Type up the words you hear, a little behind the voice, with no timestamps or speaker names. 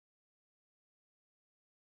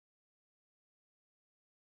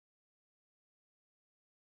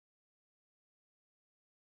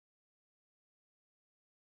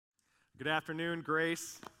Good afternoon,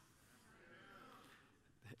 Grace.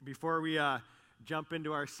 Before we jump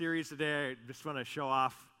into our series today, I just want to show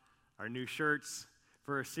off our new shirts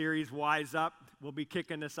for our series, Wise Up. We'll be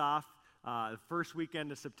kicking this off the first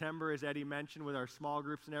weekend of September, as Eddie mentioned, with our small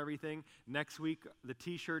groups and everything. Next week, the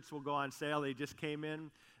T-shirts will go on sale. They just came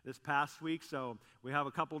in this past week, so we have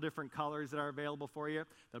a couple different colors that are available for you.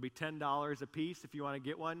 They'll be $10 a piece if you want to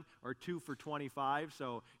get one, or two for $25,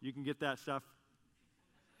 so you can get that stuff.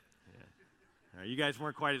 You guys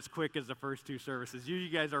weren't quite as quick as the first two services. You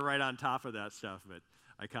guys are right on top of that stuff, but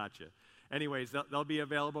I caught you. Anyways, they'll be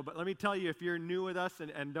available. But let me tell you, if you're new with us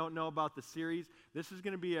and don't know about the series, this is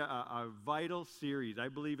going to be a vital series. I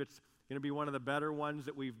believe it's going to be one of the better ones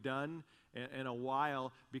that we've done in a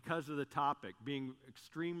while because of the topic being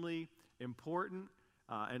extremely important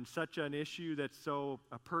and such an issue that's so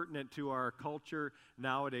pertinent to our culture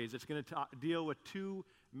nowadays. It's going to deal with two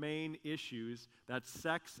main issues. That's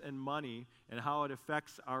sex and money and how it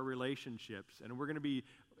affects our relationships. And we're going to be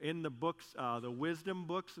in the books, the wisdom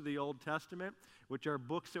books of the Old Testament, which are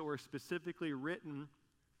books that were specifically written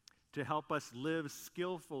to help us live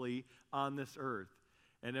skillfully on this earth.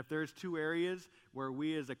 And if there's two areas where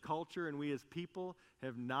we as a culture and we as people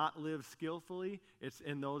have not lived skillfully, it's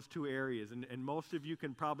in those two areas. And most of you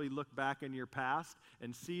can probably look back in your past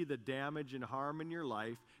and see the damage and harm in your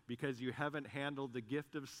life because you haven't handled the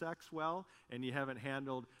gift of sex well and you haven't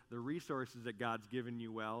handled the resources that God's given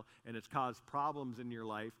you well, and it's caused problems in your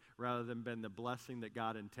life rather than been the blessing that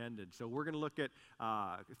God intended. So we're going to look at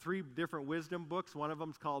three different wisdom books. One of them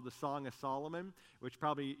is called the Song of Solomon, which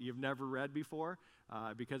probably you've never read before.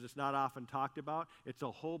 Because it's not often talked about. It's a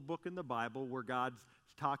whole book in the Bible where God's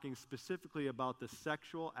talking specifically about the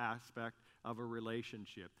sexual aspect of a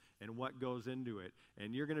relationship and what goes into it.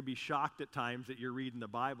 And you're going to be shocked at times that you're reading the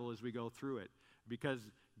Bible as we go through it, because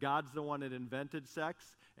God's the one that invented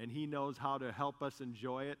sex, and He knows how to help us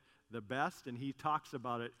enjoy it the best, and He talks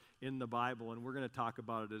about it in the Bible, and we're going to talk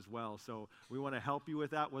about it as well. So we want to help you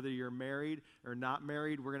with that, whether you're married or not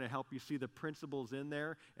married. We're going to help you see the principles in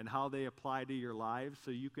there and how they apply to your lives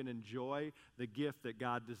so you can enjoy the gift that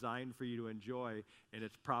God designed for you to enjoy in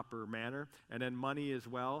its proper manner. And then money as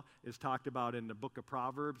well is talked about in the book of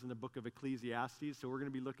Proverbs and the book of Ecclesiastes. So we're going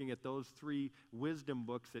to be looking at those three wisdom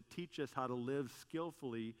books that teach us how to live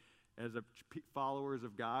skillfully as followers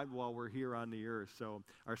of God while we're here on the earth. So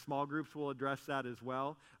our small groups will address that as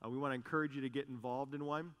well. We want to encourage you to get involved in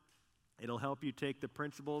one. It'll help you take the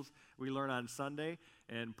principles we learn on Sunday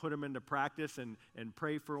and put them into practice and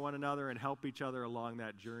pray for one another and help each other along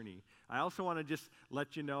that journey. I also want to just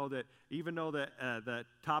let you know that even though the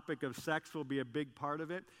topic of sex will be a big part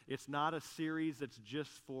of it, it's not a series that's just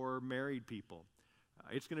for married people.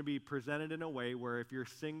 It's going to be presented in a way where if you're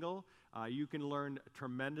single, you can learn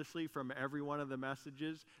tremendously from every one of the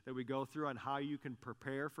messages that we go through on how you can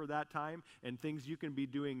prepare for that time and things you can be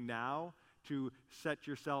doing now to set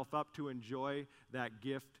yourself up to enjoy that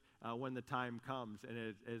gift when the time comes.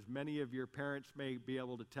 And as many of your parents may be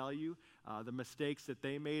able to tell you, the mistakes that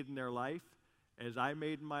they made in their life, as I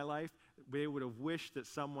made in my life, they would have wished that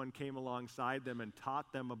someone came alongside them and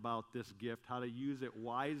taught them about this gift, how to use it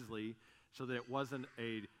wisely so that it wasn't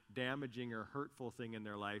a damaging or hurtful thing in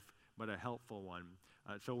their life, but a helpful one.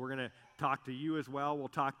 So we're going to talk to you as well. We'll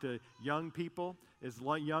talk to young people, as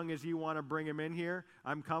young as you want to bring them in here.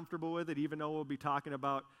 I'm comfortable with it, even though we'll be talking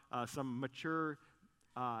about some mature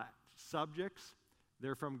subjects.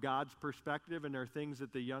 They're from God's perspective, and they're things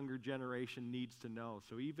that the younger generation needs to know.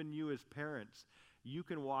 So even you as parents, you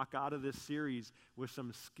can walk out of this series with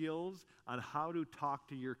some skills on how to talk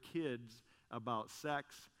to your kids about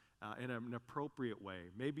sex in an appropriate way,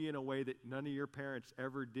 maybe in a way that none of your parents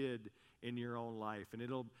ever did in your own life. And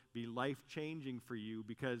it'll be life-changing for you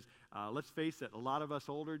because, let's face it, a lot of us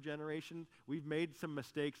older generation, we've made some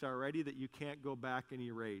mistakes already that you can't go back and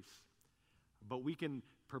erase. But we can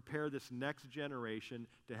prepare this next generation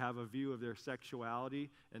to have a view of their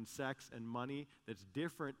sexuality and sex and money that's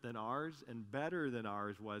different than ours and better than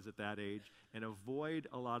ours was at that age, and avoid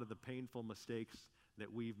a lot of the painful mistakes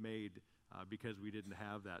that we've made because we didn't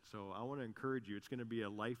have that. So I want to encourage you. It's going to be a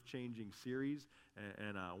life-changing series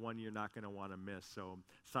and one you're not going to want to miss. So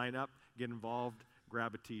sign up, get involved,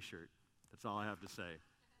 grab a T-shirt. That's all I have to say.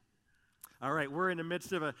 All right, we're in the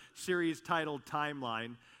midst of a series titled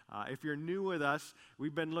Timeline. If you're new with us,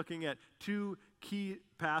 we've been looking at two key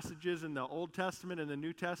passages in the Old Testament and the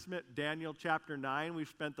New Testament. Daniel chapter 9 we've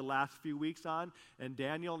spent the last few weeks on, and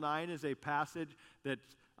Daniel 9 is a passage that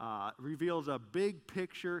reveals a big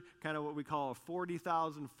picture, kind of what we call a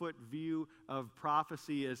 40,000-foot view of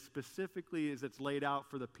prophecy as specifically as it's laid out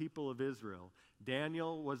for the people of Israel.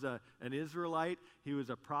 Daniel was an Israelite. He was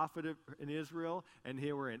a prophet in Israel, and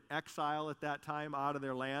they were in exile at that time out of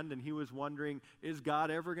their land, and he was wondering, is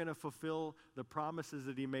God ever going to fulfill the promises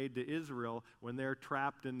that he made to Israel when they're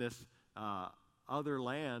trapped in this other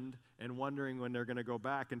land and wondering when they're going to go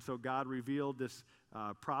back? And so God revealed this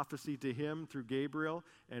prophecy to him through Gabriel,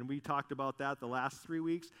 and we talked about that the last 3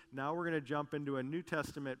 weeks. Now we're going to jump into a New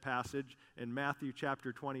Testament passage in Matthew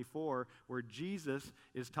chapter 24 where Jesus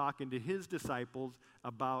is talking to his disciples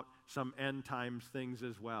about some end times things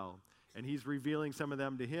as well. And he's revealing some of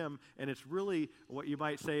them to him, and it's really what you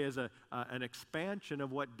might say is an expansion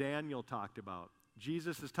of what Daniel talked about.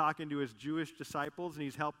 Jesus is talking to his Jewish disciples, and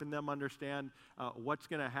he's helping them understand what's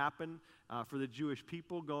going to happen for the Jewish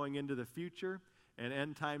people going into the future and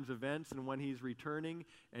end times events and when he's returning.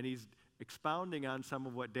 And he's expounding on some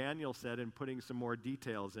of what Daniel said and putting some more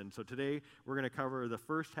details in. So today we're going to cover the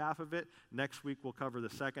first half of it. Next week we'll cover the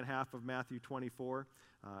second half of Matthew 24,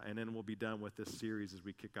 and then we'll be done with this series as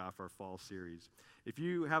we kick off our fall series. If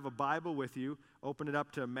you have a Bible with you, open it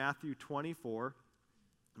up to Matthew 24.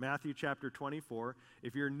 Matthew chapter 24.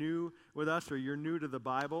 If you're new with us or you're new to the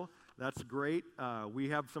Bible, that's great. We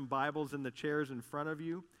have some Bibles in the chairs in front of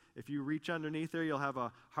you. If you reach underneath there, you'll have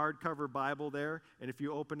a hardcover Bible there. And if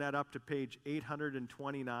you open that up to page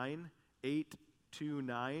 829,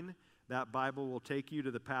 829, that Bible will take you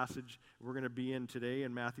to the passage we're going to be in today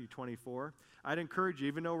in Matthew 24. I'd encourage you,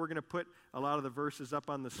 even though we're going to put a lot of the verses up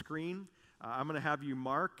on the screen, I'm going to have you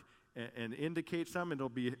mark and indicate some. It'll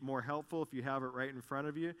be more helpful if you have it right in front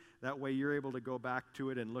of you. That way you're able to go back to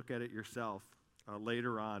it and look at it yourself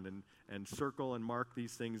later on and circle and mark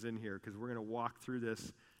these things in here, because we're going to walk through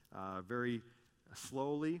this very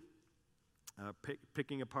slowly,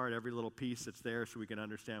 picking apart every little piece that's there so we can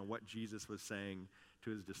understand what Jesus was saying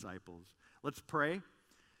to his disciples. Let's pray,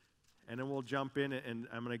 and then we'll jump in, and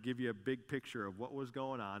I'm going to give you a big picture of what was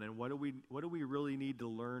going on and what do we really need to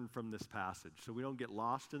learn from this passage so we don't get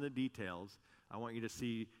lost in the details. I want you to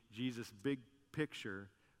see Jesus' big picture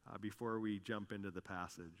before we jump into the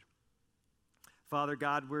passage. Father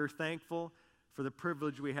God, we're thankful for the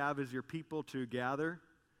privilege we have as your people to gather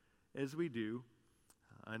as we do,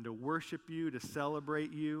 and to worship you, to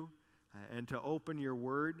celebrate you, and to open your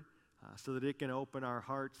word so that it can open our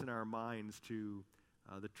hearts and our minds to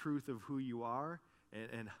the truth of who you are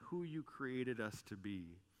and who you created us to be.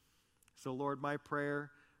 So Lord, my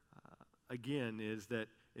prayer again is that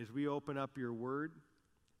as we open up your word,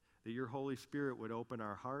 that your Holy Spirit would open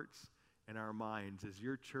our hearts and our minds as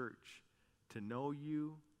your church to know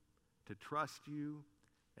you, to trust you,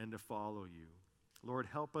 and to follow you. Lord,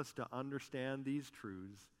 help us to understand these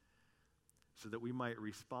truths so that we might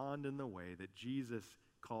respond in the way that Jesus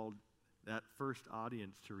called that first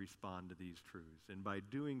audience to respond to these truths. And by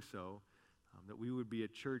doing so, that we would be a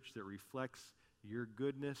church that reflects your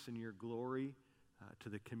goodness and your glory to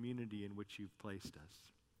the community in which you've placed us.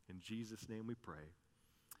 In Jesus' name we pray.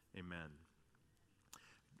 Amen.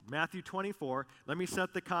 Matthew 24, let me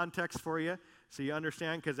set the context for you so you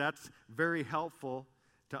understand, because that's very helpful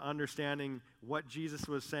to understanding what Jesus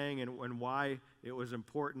was saying and why it was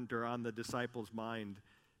important or on the disciples' mind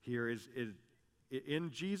here. Is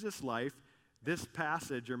in Jesus' life, this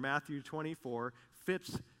passage, or Matthew 24,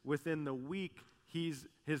 fits within the week, his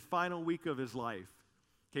final week of his life.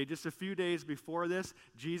 Okay, just a few days before this,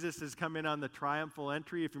 Jesus has come in on the triumphal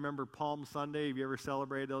entry. If you remember Palm Sunday, have you ever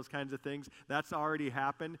celebrated those kinds of things? That's already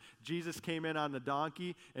happened. Jesus came in on the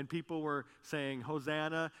donkey, and people were saying,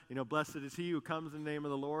 Hosanna, blessed is he who comes in the name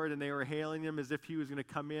of the Lord, and they were hailing him as if he was going to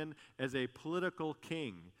come in as a political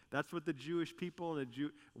king. That's what the Jewish people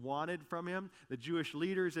wanted from him. The Jewish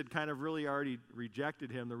leaders had kind of really already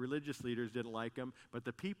rejected him. The religious leaders didn't like him, but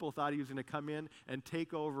the people thought he was going to come in and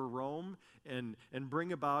take over Rome and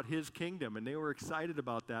bring about his kingdom. And they were excited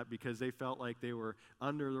about that because they felt like they were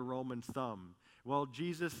under the Roman thumb. Well,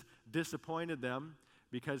 Jesus disappointed them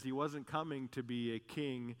because he wasn't coming to be a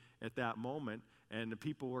king at that moment, and the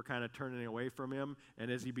people were kind of turning away from him.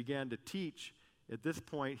 And as he began to teach, at this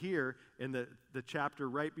point here, in the chapter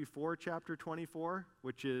right before chapter 24,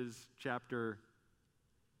 which is chapter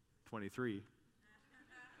 23.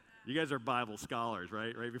 You guys are Bible scholars,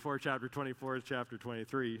 right? Right before chapter 24 is chapter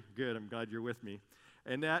 23. Good, I'm glad you're with me.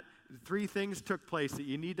 And that three things took place that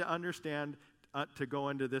you need to understand to go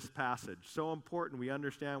into this passage. So important we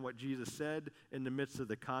understand what Jesus said in the midst of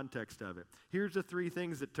the context of it. Here's the three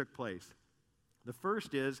things that took place. The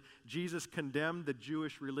first is Jesus condemned the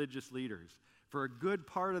Jewish religious leaders. For a good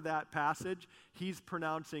part of that passage, he's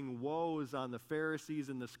pronouncing woes on the Pharisees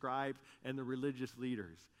and the scribes and the religious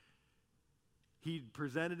leaders. He'd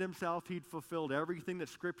presented himself, he'd fulfilled everything that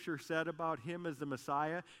Scripture said about him as the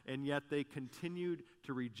Messiah, and yet they continued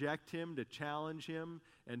to reject him, to challenge him,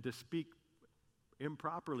 and to speak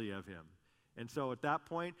improperly of him. And so at that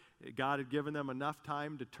point, God had given them enough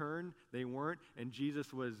time to turn. They weren't, and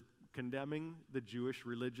Jesus was condemning the Jewish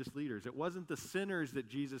religious leaders. It wasn't the sinners that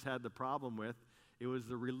Jesus had the problem with. It was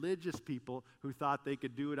the religious people who thought they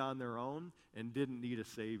could do it on their own and didn't need a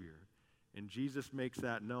Savior. And Jesus makes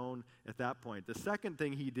that known at that point. The second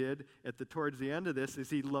thing he did towards the end of this is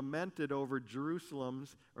he lamented over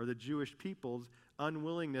Jerusalem's, or the Jewish people's,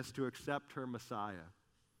 unwillingness to accept her Messiah.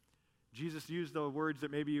 Jesus used the words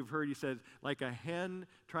that maybe you've heard. He says, like a hen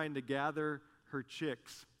trying to gather her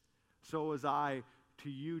chicks, so was I to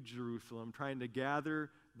you, Jerusalem, trying to gather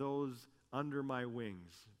those under my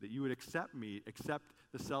wings, that you would accept me, accept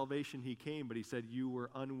the salvation he came, but he said you were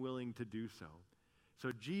unwilling to do so.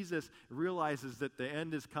 So Jesus realizes that the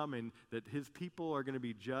end is coming, that his people are going to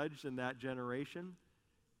be judged in that generation,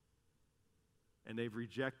 and they've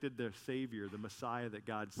rejected their Savior, the Messiah that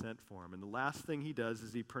God sent for him. And the last thing he does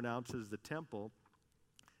is he pronounces the temple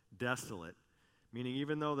desolate, meaning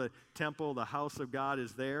even though the temple, the house of God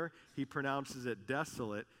is there, he pronounces it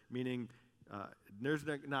desolate, meaning there's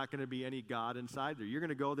not going to be any God inside there. You're going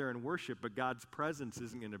to go there and worship, but God's presence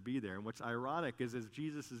isn't going to be there. And what's ironic is as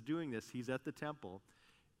Jesus is doing this, he's at the temple,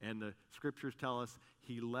 and the Scriptures tell us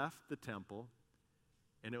he left the temple,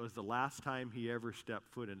 and it was the last time he ever stepped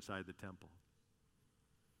foot inside the temple.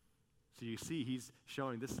 So you see, he's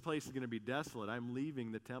showing this place is going to be desolate. I'm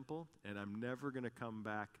leaving the temple, and I'm never going to come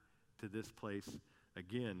back to this place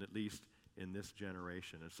again, at least in this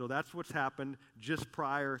generation. And so that's what's happened just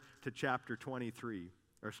prior to chapter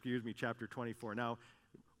 24. Now,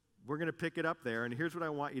 we're going to pick it up there, and here's what I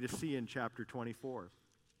want you to see in chapter 24.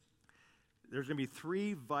 There's going to be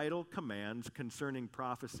 3 vital commands concerning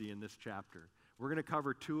prophecy in this chapter. We're going to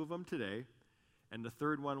cover 2 of them today, and the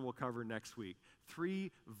third one we'll cover next week.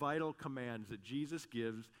 3 vital commands that Jesus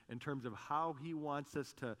gives in terms of how he wants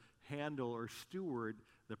us to handle or steward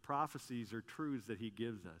the prophecies or truths that he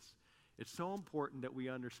gives us. It's so important that we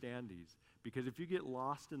understand these, because if you get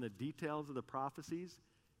lost in the details of the prophecies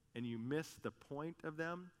and you miss the point of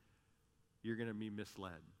them, you're going to be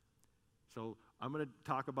misled. So I'm going to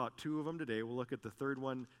talk about 2 of them today. We'll look at the third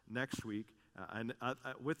one next week.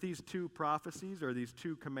 With these 2 prophecies or these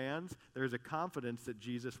 2 commands, there's a confidence that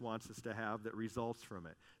Jesus wants us to have that results from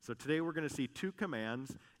it. So today we're going to see 2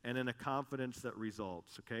 commands and then a confidence that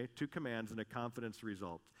results, okay? 2 commands and a confidence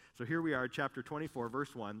results. So here we are, chapter 24,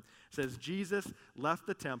 verse 1. It says, Jesus left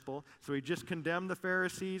the temple, so he just condemned the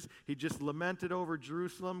Pharisees. He just lamented over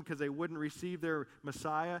Jerusalem because they wouldn't receive their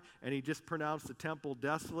Messiah, and he just pronounced the temple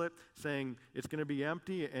desolate, saying it's going to be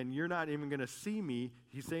empty, and you're not even going to see me.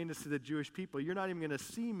 He's saying this to the Jewish people. You're not even going to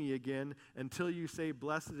see me again until you say,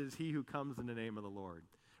 blessed is he who comes in the name of the Lord.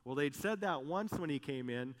 Well, they'd said that once when he came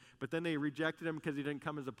in, but then they rejected him because he didn't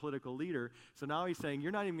come as a political leader. So now he's saying,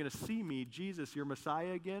 you're not even going to see me, Jesus, your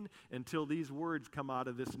Messiah, again, until these words come out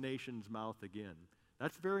of this nation's mouth again.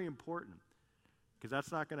 That's very important, because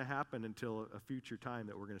that's not going to happen until a future time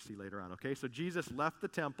that we're going to see later on. Okay, so Jesus left the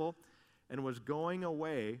temple and was going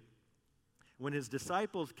away when his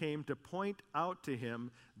disciples came to point out to him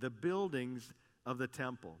the buildings of the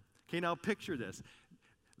temple. Okay, now picture this.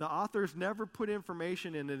 The authors never put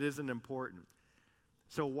information in that isn't important.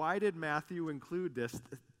 So why did Matthew include this?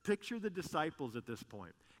 Picture the disciples at this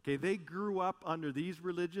point. Okay, they grew up under these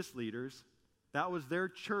religious leaders. That was their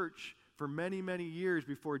church for many, many years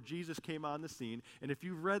before Jesus came on the scene. And if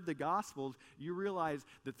you've read the Gospels, you realize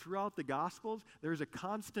that throughout the Gospels, there's a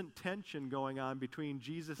constant tension going on between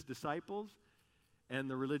Jesus' disciples and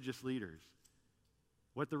the religious leaders.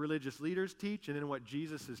 What the religious leaders teach and then what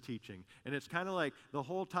Jesus is teaching. And it's kind of like the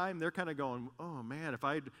whole time they're kind of going, oh man, if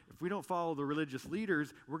we don't follow the religious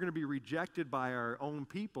leaders, we're going to be rejected by our own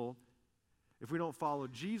people. If we don't follow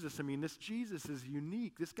Jesus, I mean, this Jesus is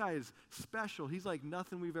unique. This guy is special. He's like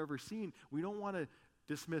nothing we've ever seen. We don't want to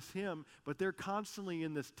dismiss him, but they're constantly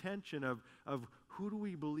in this tension of who do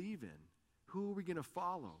we believe in? Who are we going to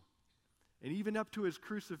follow? And even up to his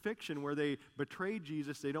crucifixion, where they betrayed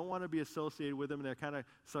Jesus, they don't want to be associated with him, and they kind of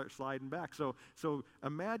start sliding back. So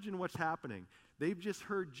imagine what's happening. They've just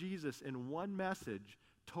heard Jesus in one message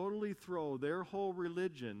totally throw their whole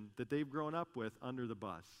religion that they've grown up with under the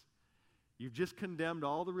bus. You've just condemned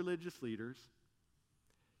all the religious leaders.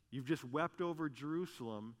 You've just wept over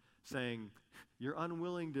Jerusalem, saying, you're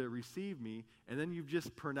unwilling to receive me, and then you've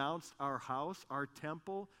just pronounced our house, our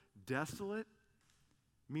temple, desolate,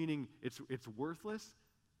 meaning it's worthless.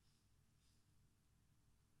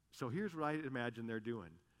 So here's what I imagine they're doing.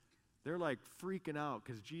 They're like freaking out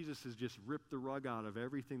because Jesus has just ripped the rug out of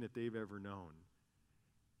everything that they've ever known.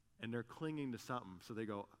 And they're clinging to something. So they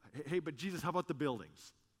go, hey, but Jesus, how about the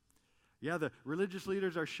buildings? Yeah, the religious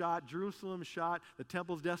leaders are shot, Jerusalem's shot, the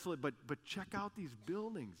temple's desolate, but check out these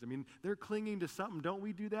buildings. I mean, they're clinging to something. Don't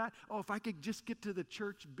we do that? Oh, if I could just get to the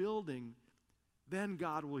church building, then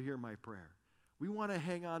God will hear my prayer. We want to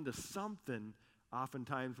hang on to something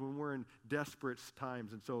oftentimes when we're in desperate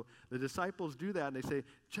times. And so the disciples do that, and they say,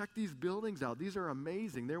 check these buildings out. These are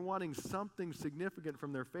amazing. They're wanting something significant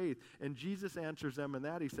from their faith. And Jesus answers them in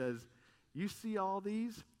that. He says, you see all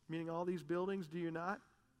these, meaning all these buildings, do you not?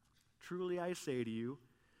 Truly I say to you,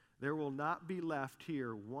 there will not be left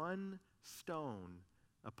here one stone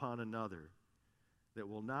upon another that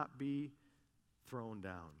will not be thrown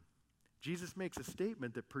down. Jesus makes a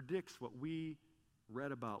statement that predicts what we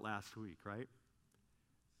read about last week, right?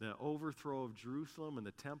 The overthrow of Jerusalem and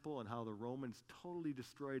the temple and how the Romans totally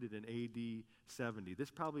destroyed it in AD 70. This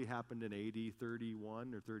probably happened in AD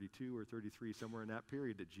 31 or 32 or 33, somewhere in that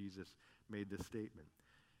period that Jesus made this statement.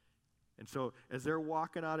 And so as they're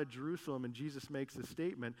walking out of Jerusalem and Jesus makes this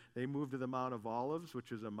statement, they move to the Mount of Olives,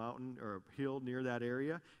 which is a mountain or a hill near that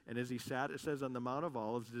area. And as he sat, it says on the Mount of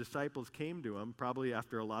Olives, the disciples came to him, probably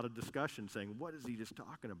after a lot of discussion, saying, what is he just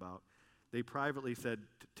talking about? They privately said,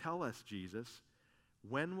 tell us, Jesus,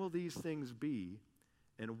 when will these things be,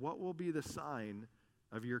 and what will be the sign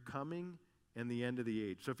of your coming and the end of the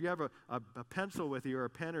age? So if you have a pencil with you or a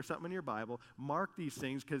pen or something in your Bible, mark these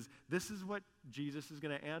things, because this is what Jesus is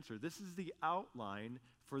going to answer. This is the outline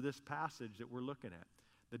for this passage that we're looking at.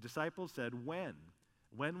 The disciples said, when?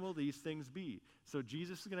 When will these things be? So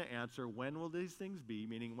Jesus is going to answer, when will these things be?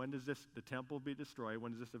 Meaning, when does the temple be destroyed?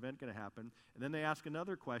 When is this event going to happen? And then they ask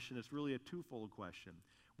another question. It's really a twofold question.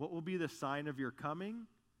 What will be the sign of your coming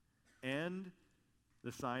and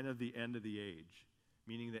the sign of the end of the age?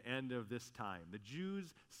 Meaning the end of this time. The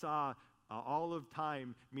Jews saw all of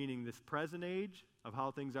time, meaning this present age of how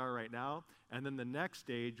things are right now, and then the next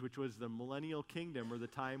age, which was the millennial kingdom, or the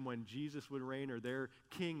time when Jesus would reign or their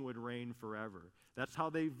king would reign forever. That's how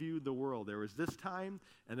they viewed the world. There was this time,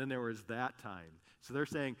 and then there was that time. So they're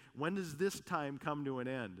saying, when does this time come to an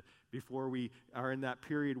end before we are in that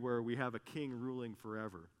period where we have a king ruling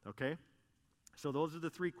forever? Okay? So those are the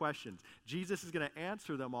three questions. Jesus is going to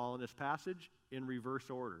answer them all in this passage in reverse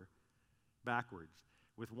order, backwards,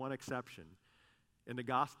 with one exception. In the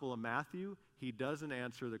Gospel of Matthew, he doesn't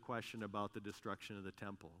answer the question about the destruction of the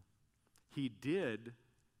temple. He did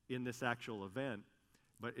in this actual event,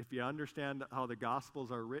 but if you understand how the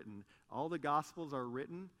Gospels are written, all the Gospels are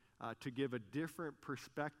written to give a different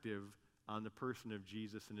perspective on the person of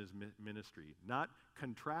Jesus and his ministry. Not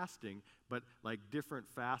contrasting, but like different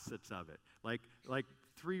facets of it. Like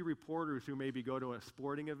three reporters who maybe go to a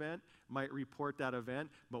sporting event might report that event,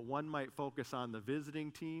 but one might focus on the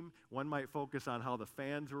visiting team, one might focus on how the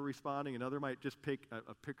fans were responding, another might just pick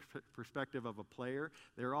a perspective of a player.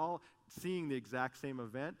 They're all seeing the exact same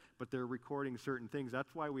event, but they're recording certain things.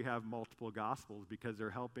 That's why we have multiple Gospels, because they're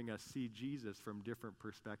helping us see Jesus from different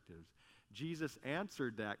perspectives. Jesus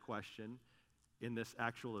answered that question in this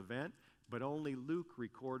actual event, but only Luke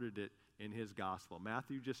recorded it in his gospel.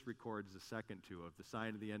 Matthew just records the second two, of the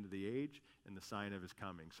sign of the end of the age and the sign of his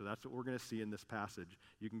coming. So that's what we're going to see in this passage.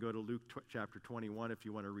 You can go to Luke chapter 21 if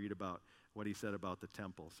you want to read about what he said about the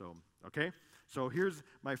temple. So, okay? So here's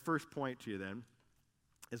my first point to you then,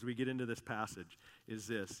 as we get into this passage,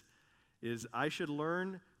 is I should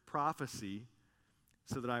learn prophecy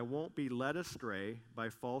so that I won't be led astray by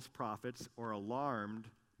false prophets or alarmed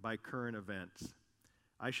by current events.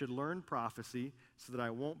 I should learn prophecy so that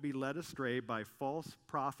I won't be led astray by false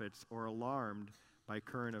prophets or alarmed by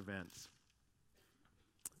current events.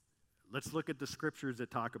 Let's look at the scriptures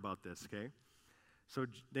that talk about this, okay? So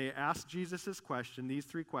they ask Jesus this question, these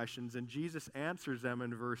three questions, and Jesus answers them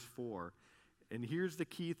in verse 4. And here's the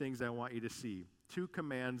key things I want you to see. Two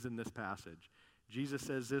commands in this passage. Jesus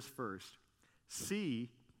says this first: see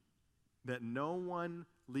that no one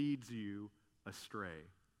leads you astray.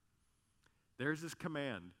 There's this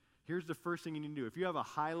command. Here's the first thing you need to do. If you have a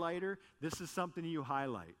highlighter, this is something you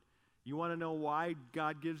highlight. You want to know why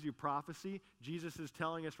God gives you prophecy? Jesus is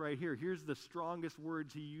telling us right here. Here's the strongest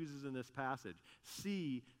words he uses in this passage.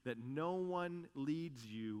 See that no one leads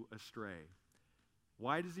you astray.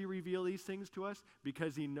 Why does he reveal these things to us?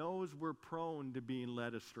 Because he knows we're prone to being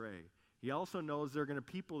led astray. He also knows there are going to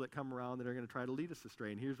be people that come around that are going to try to lead us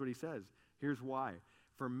astray. And here's what he says. Here's why.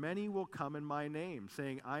 For many will come in my name,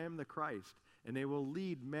 saying, I am the Christ, and they will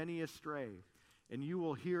lead many astray. And you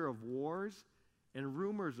will hear of wars and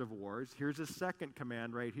rumors of wars. Here's a second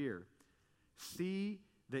command right here. See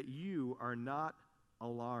that you are not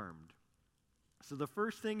alarmed. So the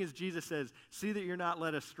first thing is Jesus says, see that you're not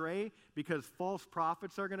led astray because false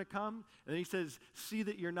prophets are going to come. And then he says, see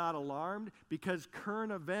that you're not alarmed because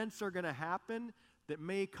current events are going to happen that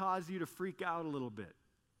may cause you to freak out a little bit.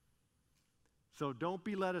 So don't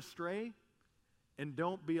be led astray and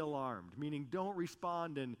don't be alarmed, meaning don't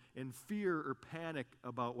respond in fear or panic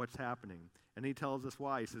about what's happening. And he tells us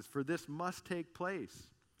why. He says, for this must take place,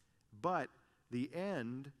 but the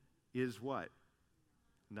end is what?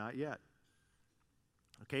 Not yet.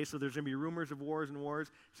 Okay, so there's going to be rumors of wars and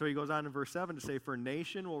wars. So he goes on in verse 7 to say, for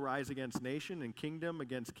nation will rise against nation and kingdom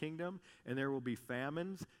against kingdom, and there will be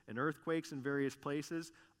famines and earthquakes in various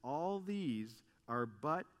places. All these are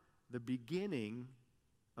but the beginning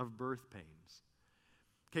of birth pains.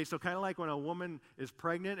 Okay, so kind of like when a woman is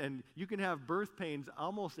pregnant, and you can have birth pains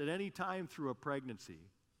almost at any time through a pregnancy.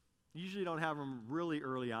 You usually don't have them really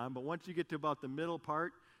early on, but once you get to about the middle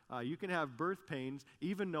part, you can have birth pains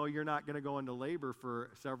even though you're not going to go into labor for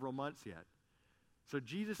several months yet. So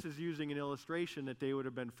Jesus is using an illustration that they would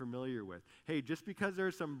have been familiar with. Hey, just because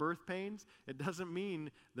there's some birth pains, it doesn't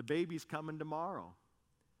mean the baby's coming tomorrow.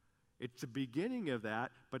 It's the beginning of that,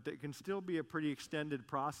 but it can still be a pretty extended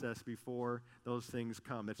process before those things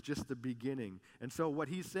come. It's just the beginning. And so what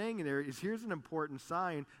he's saying there is here's an important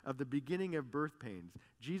sign of the beginning of birth pains.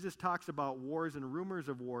 Jesus talks about wars and rumors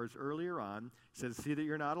of wars earlier on. He says, see that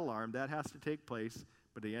you're not alarmed. That has to take place,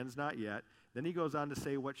 but the end's not yet. Then he goes on to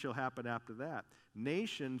say what shall happen after that.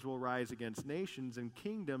 Nations will rise against nations and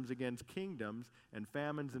kingdoms against kingdoms and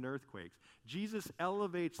famines and earthquakes. Jesus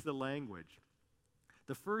elevates the language.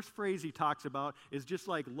 The first phrase he talks about is just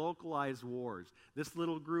like localized wars. This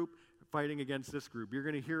little group fighting against this group. You're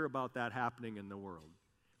going to hear about that happening in the world.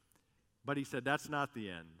 But he said that's not the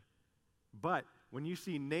end. But when you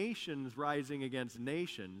see nations rising against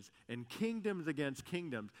nations and kingdoms against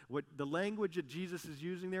kingdoms, what the language that Jesus is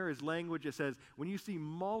using there is language that says when you see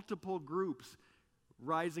multiple groups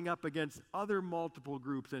rising up against other multiple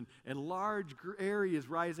groups and large areas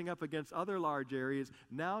rising up against other large areas,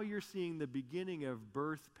 now you're seeing the beginning of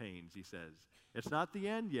birth pains, he says. It's not the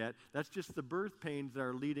end yet. That's just the birth pains that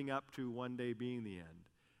are leading up to one day being the end.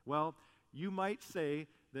 Well, you might say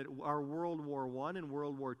that our World War I and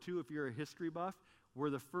World War II, if you're a history buff, were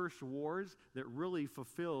the first wars that really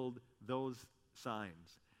fulfilled those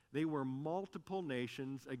signs. They were multiple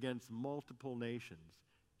nations against multiple nations.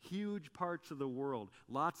 Huge parts of the world.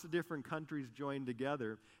 Lots of different countries joined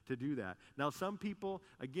together to do that. Now, some people,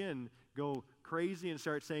 again, go crazy and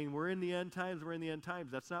start saying, we're in the end times, we're in the end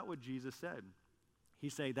times. That's not what Jesus said.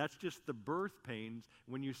 He's saying that's just the birth pains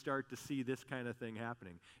when you start to see this kind of thing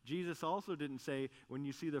happening. Jesus also didn't say when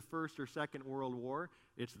you see the First or Second World War,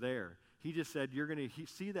 it's there. He just said you're going to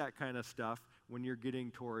see that kind of stuff when you're getting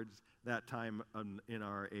towards that time in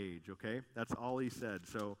our age, okay? That's all he said.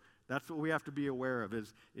 So that's what we have to be aware of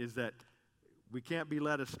is that we can't be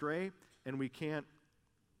led astray and we can't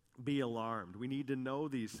be alarmed. We need to know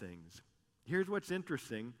these things. Here's what's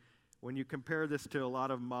interesting when you compare this to a lot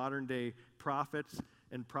of modern day prophets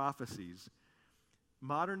and prophecies.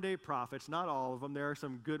 Modern day prophets, not all of them, there are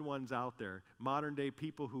some good ones out there. Modern day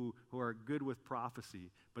people who are good with prophecy.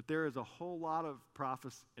 But there is a whole lot of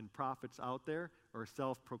prophets and prophets out there, or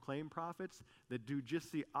self-proclaimed prophets, that do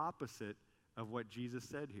just the opposite of what Jesus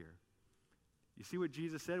said here. You see what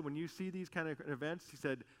Jesus said? When you see these kind of events, he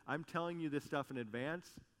said, I'm telling you this stuff in advance.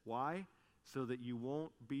 Why? So that you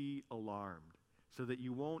won't be alarmed. So that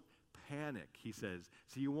you won't panic, he says.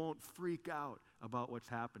 So you won't freak out about what's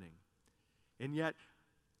happening. And yet,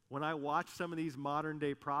 when I watch some of these modern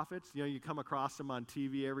day prophets, you come across them on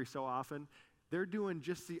TV every so often, they're doing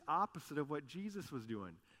just the opposite of what Jesus was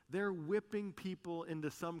doing. They're whipping people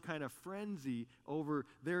into some kind of frenzy over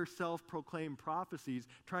their self-proclaimed prophecies,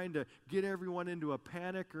 trying to get everyone into a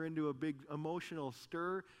panic or into a big emotional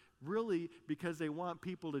stir, really because they want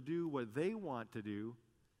people to do what they want to do,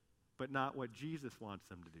 but not what Jesus wants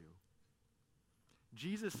them to do.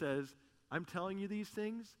 Jesus says, I'm telling you these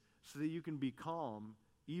things so that you can be calm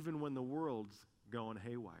even when the world's going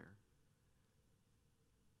haywire.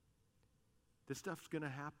 This stuff's going to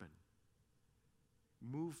happen.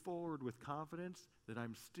 Move forward with confidence that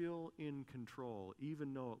I'm still in control,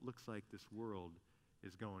 even though it looks like this world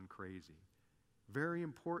is going crazy. Very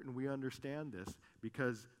important we understand this,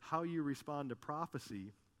 because how you respond to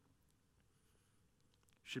prophecy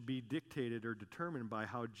should be dictated or determined by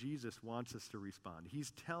how Jesus wants us to respond.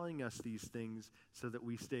 He's telling us these things so that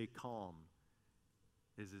we stay calm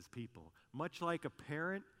as his people. Much like a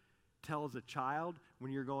parent tells a child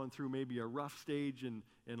when you're going through maybe a rough stage in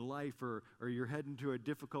life, or you're heading to a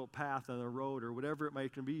difficult path on the road, or whatever it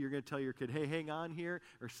might be. You're going to tell your kid, hey, hang on here,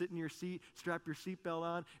 or sit in your seat, strap your seatbelt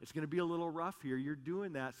on. It's going to be a little rough here. You're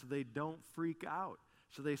doing that so they don't freak out,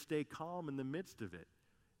 so they stay calm in the midst of it.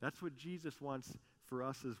 That's what Jesus wants for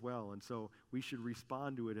us as well, and so we should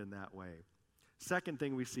respond to it in that way. Second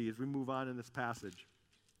thing we see as we move on in this passage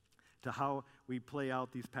to how we play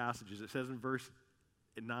out these passages. It says in verse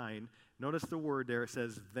 9, notice the word there, it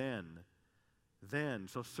says then. Then,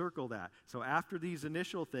 so circle that. So after these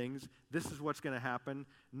initial things, this is what's going to happen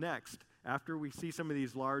next. After we see some of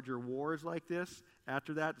these larger wars like this,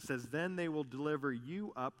 after that it says, then they will deliver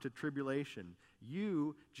you up to tribulation.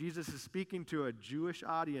 You, Jesus is speaking to a Jewish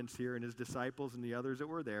audience here and his disciples and the others that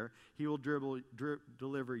were there. He will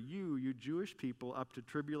deliver you Jewish people, up to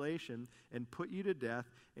tribulation and put you to death,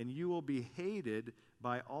 and you will be hated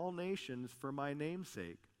by all nations for my name's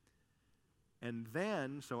sake. And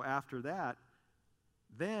then, so after that,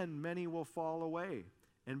 then many will fall away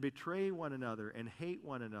and betray one another and hate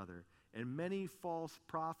one another, and many false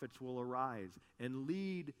prophets will arise and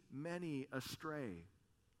lead many astray.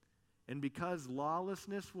 And because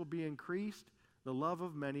lawlessness will be increased, the love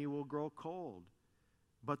of many will grow cold.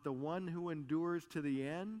 But the one who endures to the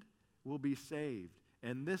end will be saved.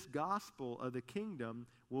 And this gospel of the kingdom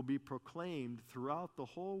will be proclaimed throughout the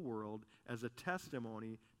whole world as a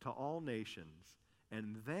testimony to all nations.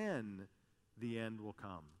 And then the end will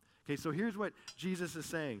come. Okay, so here's what Jesus is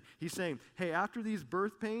saying. He's saying, hey, after these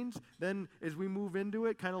birth pains, then as we move into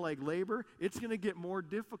it, kind of like labor, it's going to get more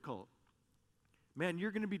difficult. Man,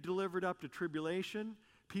 you're going to be delivered up to tribulation.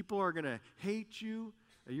 People are going to hate you.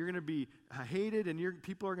 You're going to be hated, and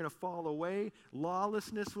people are going to fall away.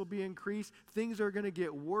 Lawlessness will be increased. Things are going to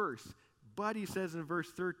get worse. But he says in verse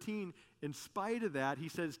 13, in spite of that, he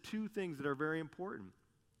says two things that are very important.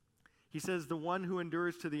 He says the one who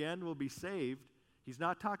endures to the end will be saved. He's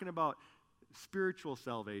not talking about spiritual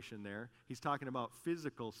salvation there. He's talking about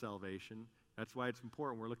physical salvation. That's why it's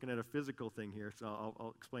important. We're looking at a physical thing here, so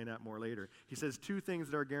I'll explain that more later. He says two things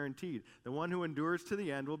that are guaranteed. The one who endures to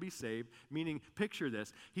the end will be saved, meaning, picture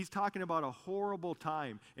this. He's talking about a horrible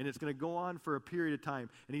time, and it's going to go on for a period of time.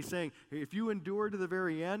 And he's saying, if you endure to the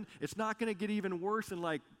very end, it's not going to get even worse and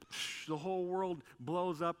like the whole world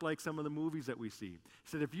blows up like some of the movies that we see. He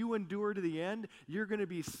said, if you endure to the end, you're going to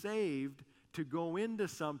be saved to go into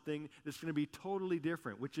something that's going to be totally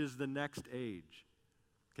different, which is the next age.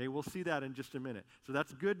 Okay, we'll see that in just a minute. So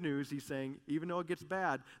that's good news. He's saying, even though it gets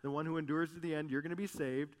bad, the one who endures to the end, you're going to be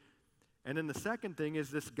saved. And then the second thing is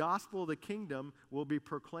this gospel of the kingdom will be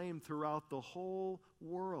proclaimed throughout the whole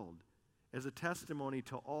world as a testimony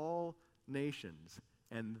to all nations.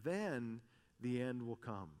 And then the end will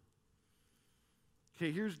come.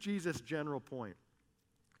 Okay, here's Jesus' general point,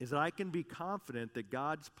 is that I can be confident that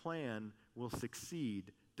God's plan will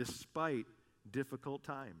succeed despite difficult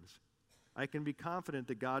times. I can be confident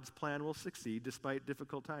that God's plan will succeed despite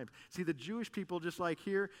difficult times. See, the Jewish people, just like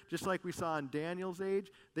here, just like we saw in Daniel's age,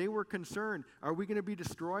 they were concerned. Are we going to be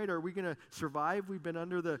destroyed? Are we going to survive? We've been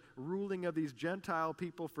under the ruling of these Gentile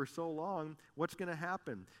people for so long. What's going to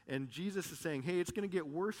happen? And Jesus is saying, hey, it's going to get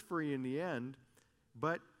worse for you in the end,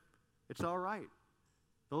 but it's all right.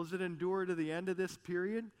 Those that endure to the end of this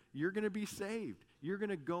period, you're going to be saved. You're going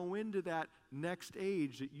to go into that next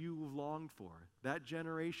age that you've longed for. That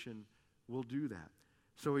generation will do that.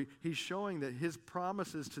 So he's showing that his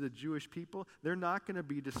promises to the Jewish people, they're not going to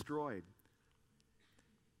be destroyed,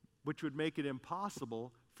 which would make it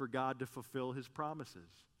impossible for God to fulfill his promises.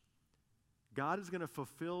 God is going to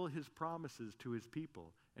fulfill his promises to his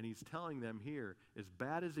people, and he's telling them here, as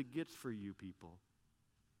bad as it gets for you people,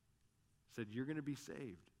 said you're going to be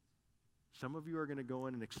saved. Some of you are going to go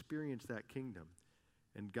in and experience that kingdom,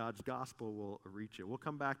 and God's gospel will reach it. We'll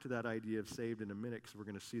come back to that idea of saved in a minute, because we're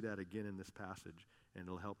going to see that again in this passage, and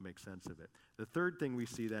it'll help make sense of it. The third thing we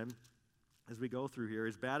see then, as we go through here,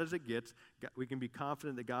 as bad as it gets, we can be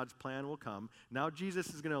confident that God's plan will come. Now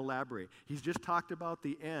Jesus is going to elaborate. He's just talked about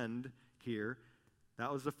the end here.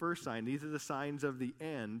 That was the first sign. These are the signs of the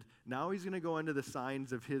end. Now he's going to go into the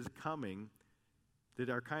signs of his coming that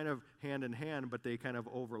are kind of hand in hand, but they kind of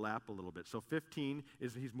overlap a little bit. So 15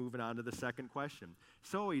 is he's moving on to the second question.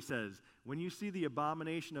 So he says, when you see the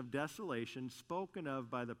abomination of desolation spoken of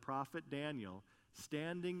by the prophet Daniel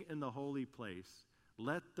standing in the holy place,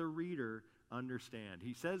 let the reader understand.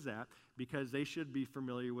 He says that because they should be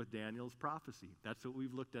familiar with Daniel's prophecy. That's what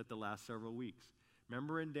we've looked at the last several weeks.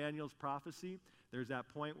 Remember in Daniel's prophecy, there's that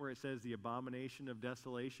point where it says the abomination of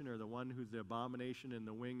desolation, or the one who's the abomination in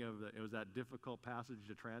the wing of it was that difficult passage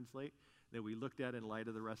to translate that we looked at in light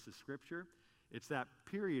of the rest of Scripture. It's that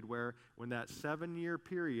period where when that 7-year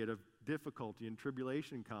period of difficulty and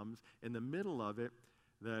tribulation comes, in the middle of it,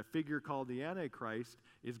 the figure called the Antichrist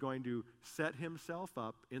is going to set himself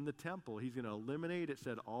up in the temple. He's going to eliminate, it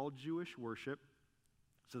said, all Jewish worship,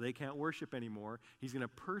 so they can't worship anymore. He's going to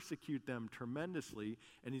persecute them tremendously,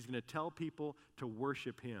 and he's going to tell people to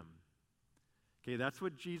worship him. Okay, that's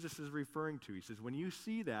what Jesus is referring to. He says, when you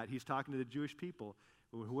see that, he's talking to the Jewish people,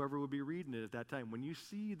 whoever would be reading it at that time. When you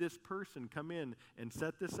see this person come in and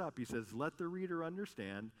set this up, he says, let the reader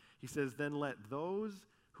understand. He says, then let those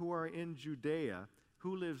who are in Judea.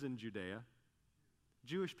 Who lives in Judea?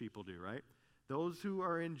 Jewish people do, right? Those who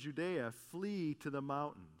are in Judea flee to the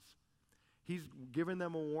mountains. He's given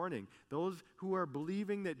them a warning. Those who are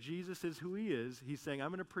believing that Jesus is who he is, he's saying, I'm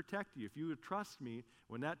going to protect you. If you would trust me,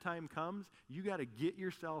 when that time comes, you got to get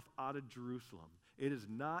yourself out of Jerusalem. It is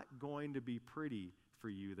not going to be pretty for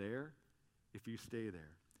you there if you stay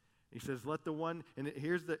there. He says, let the one, and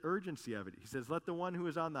here's the urgency of it. He says, let the one who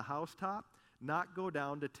is on the housetop not go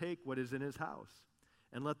down to take what is in his house.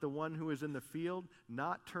 And let the one who is in the field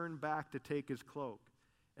not turn back to take his cloak.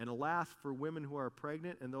 And alas, for women who are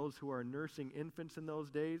pregnant and those who are nursing infants in those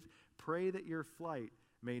days, pray that your flight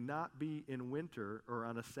may not be in winter or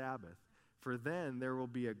on a Sabbath. For then there will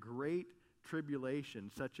be a great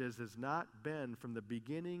tribulation, such as has not been from the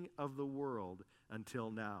beginning of the world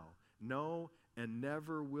until now. No, and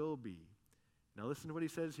never will be. Now listen to what he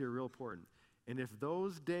says here, real important. And if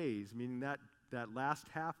those days, meaning that last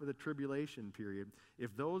half of the tribulation period,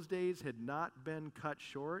 if those days had not been cut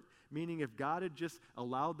short, meaning if God had just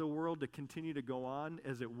allowed the world to continue to go on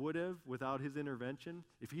as it would have without his intervention,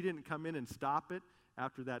 if he didn't come in and stop it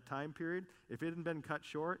after that time period, if it hadn't been cut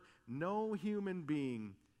short, no human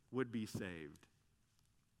being would be saved.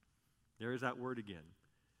 There is that word again.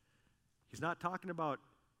 He's not talking about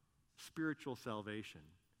spiritual salvation.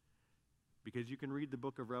 Because you can read the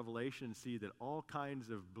book of Revelation and see that all kinds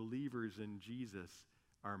of believers in Jesus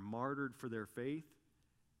are martyred for their faith,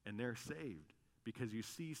 and they're saved. Because you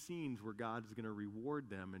see scenes where God's going to reward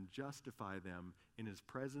them and justify them in his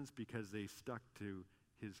presence because they stuck to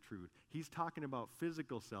his truth. He's talking about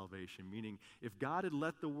physical salvation, meaning if God had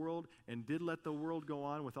let the world and did let the world go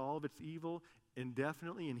on with all of its evil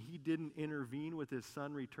indefinitely, and he didn't intervene with his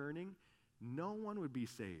son returning, no one would be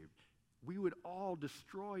saved. We would all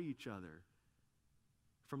destroy each other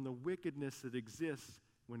from the wickedness that exists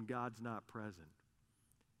when God's not present.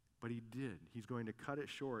 But he did. He's going to cut it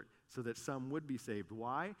short so that some would be saved.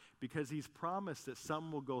 Why? Because he's promised that some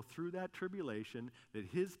will go through that tribulation, that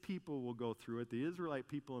his people will go through it, the Israelite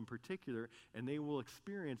people in particular, and they will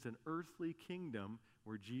experience an earthly kingdom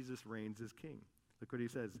where Jesus reigns as king. Look what he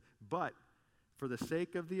says. But for the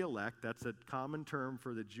sake of the elect, that's a common term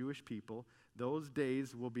for the Jewish people, those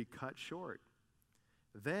days will be cut short.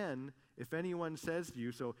 Then, if anyone says to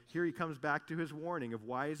you, so here he comes back to his warning of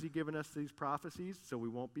why is he giving us these prophecies so we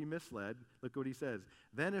won't be misled. Look what he says.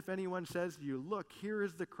 Then if anyone says to you, look, here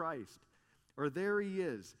is the Christ, or there he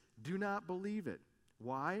is, do not believe it.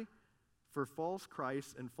 Why? For false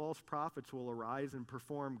Christs and false prophets will arise and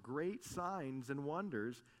perform great signs and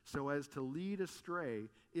wonders so as to lead astray,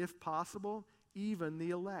 if possible, even the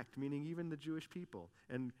elect, meaning even the Jewish people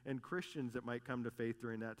and Christians that might come to faith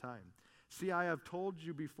during that time. See, I have told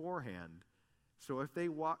you beforehand. So if they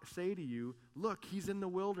say to you, look, he's in the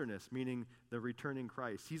wilderness, meaning the returning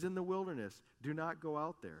Christ. He's in the wilderness. Do not go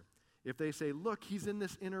out there. If they say, look, he's in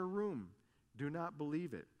this inner room, do not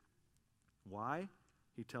believe it. Why?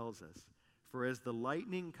 He tells us. For as the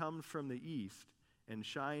lightning comes from the east and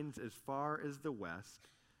shines as far as the west,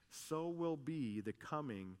 so will be the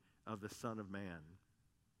coming of the Son of Man.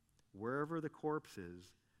 Wherever the corpse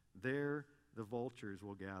is, there the vultures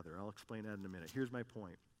will gather. I'll explain that in a minute. Here's my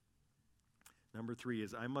point. Number 3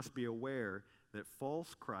 is I must be aware that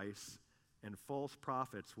false Christs and false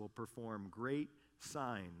prophets will perform great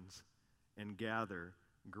signs and gather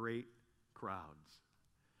great crowds.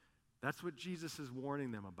 That's what Jesus is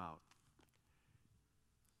warning them about.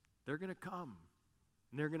 They're going to come,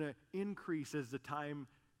 and they're going to increase as the time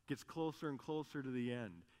gets closer and closer to the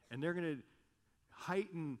end. And they're going to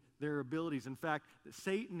heighten their abilities. In fact,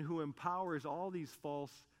 Satan, who empowers all these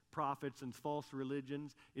false prophets and false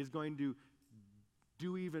religions, is going to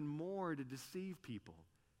do even more to deceive people.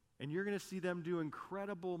 And you're going to see them do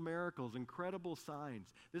incredible miracles, incredible signs.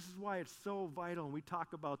 This is why it's so vital, and we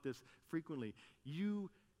talk about this frequently. You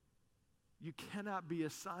cannot be a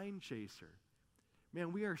sign chaser.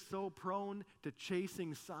 Man, we are so prone to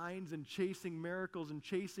chasing signs and chasing miracles and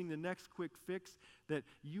chasing the next quick fix that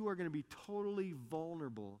you are going to be totally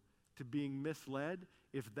vulnerable to being misled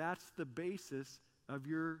if that's the basis of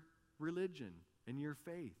your religion and your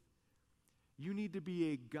faith. You need to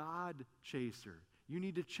be a God chaser. You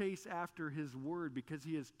need to chase after his word because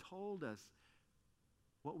he has told us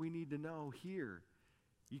what we need to know here.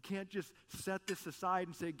 You can't just set this aside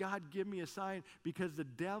and say, God, give me a sign, because the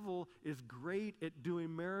devil is great at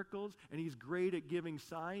doing miracles and he's great at giving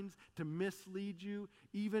signs to mislead you,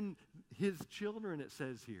 even his children, it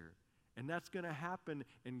says here. And that's going to happen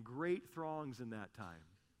in great throngs in that time.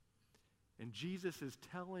 And Jesus is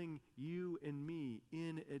telling you and me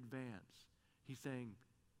in advance. He's saying,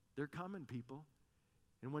 they're coming, people.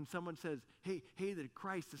 And when someone says, hey, the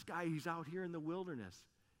Christ, this guy, he's out here in the wilderness,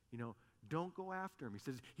 don't go after him. He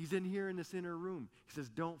says, he's in here in this inner room. He says,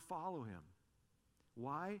 don't follow him.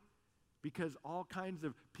 Why? Because all kinds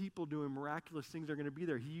of people doing miraculous things are going to be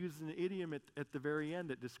there. He uses an idiom at the very end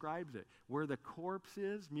that describes it. Where the corpse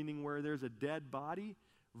is, meaning where there's a dead body,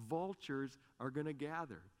 vultures are going to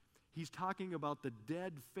gather. He's talking about the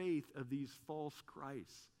dead faith of these false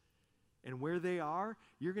Christs. And where they are,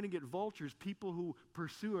 you're going to get vultures, people who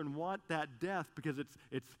pursue and want that death because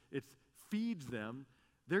it feeds them.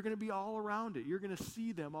 They're going to be all around it. You're going to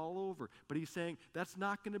see them all over. But he's saying, that's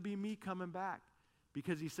not going to be me coming back.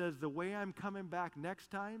 Because he says, the way I'm coming back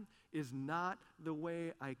next time is not the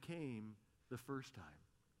way I came the first time.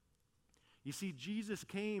 You see, Jesus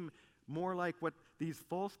came more like what these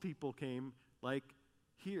false people came like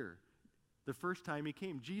here. The first time he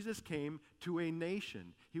came, Jesus came to a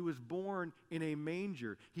nation. He was born in a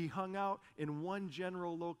manger. He hung out in one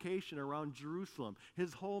general location around Jerusalem.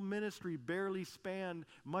 His whole ministry barely spanned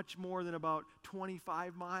much more than about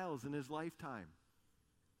 25 miles in his lifetime.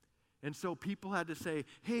 And so people had to say,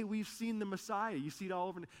 hey, we've seen the Messiah. You see it all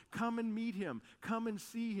over. Come and meet him. Come and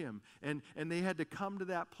see him. And they had to come to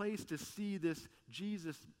that place to see this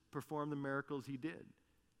Jesus perform the miracles he did,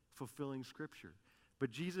 fulfilling Scripture. But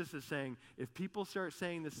Jesus is saying, if people start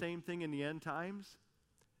saying the same thing in the end times,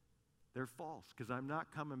 they're false, because I'm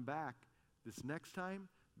not coming back this next time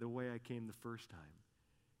the way I came the first time.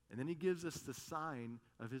 And then he gives us the sign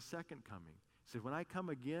of his second coming. He said, when I come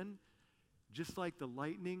again, just like the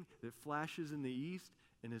lightning that flashes in the east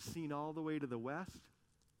and is seen all the way to the west,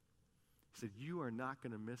 he said, you are not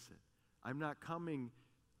going to miss it. I'm not coming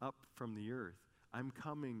up from the earth. I'm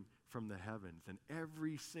coming from the heavens. And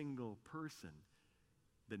every single person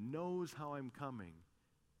that knows how I'm coming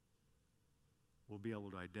will be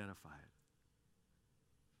able to identify it.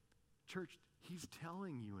 Church, he's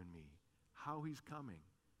telling you and me how he's coming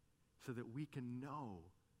so that we can know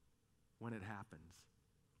when it happens,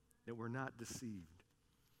 that we're not deceived.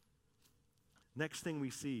 Next thing we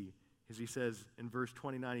see is he says in verse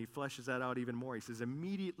 29, he fleshes that out even more. He says,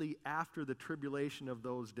 immediately after the tribulation of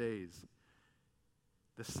those days,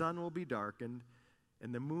 the sun will be darkened,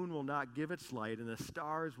 and the moon will not give its light, and the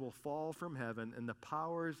stars will fall from heaven, and the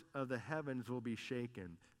powers of the heavens will be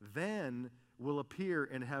shaken. Then will appear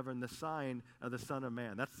in heaven the sign of the Son of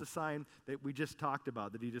Man. That's the sign that we just talked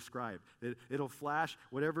about, that he described. It'll flash,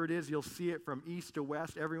 whatever it is, you'll see it from east to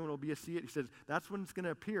west. Everyone will be able to see it. He says, that's when it's going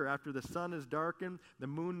to appear, after the sun is darkened, the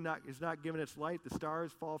moon is not given its light, the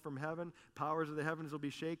stars fall from heaven, powers of the heavens will be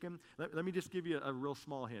shaken. Let me just give you a real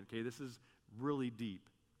small hint, okay? This is really deep.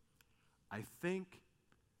 I think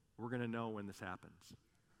we're going to know when this happens.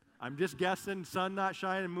 I'm just guessing, sun not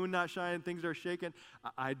shining, moon not shining, things are shaking.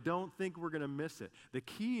 I don't think we're going to miss it. The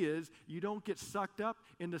key is you don't get sucked up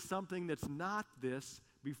into something that's not this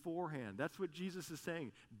beforehand. That's what Jesus is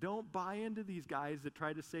saying. Don't buy into these guys that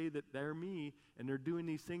try to say that they're me and they're doing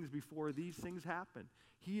these things before these things happen.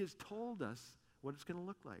 He has told us what it's going to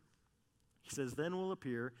look like. He says, then will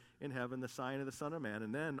appear in heaven the sign of the Son of Man,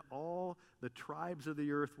 and then all the tribes of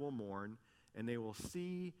the earth will mourn, and they will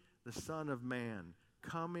see the Son of Man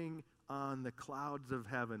coming on the clouds of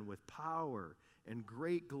heaven with power and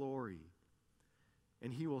great glory.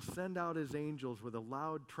 And he will send out his angels with a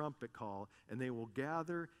loud trumpet call, and they will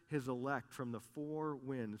gather his elect from the four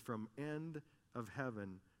winds, from end of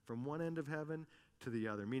heaven, from one end of heaven to the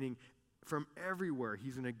other, meaning from everywhere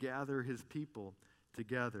he's going to gather his people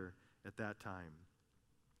together at that time.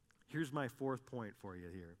 Here's my fourth point for you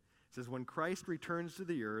here. It says, when Christ returns to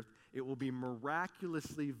the earth, it will be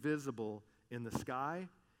miraculously visible in the sky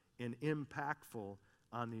and impactful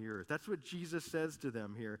on the earth. That's what Jesus says to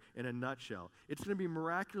them here in a nutshell. It's going to be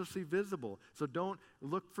miraculously visible. So don't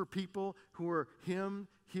look for people who are him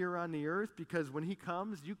here on the earth, because when he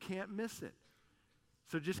comes, you can't miss it.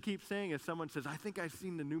 So just keep saying, if someone says, I think I've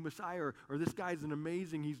seen the new Messiah, or this guy's an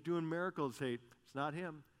amazing, he's doing miracles, say, it's not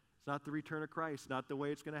him. It's not the return of Christ, not the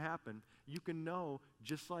way it's going to happen. You can know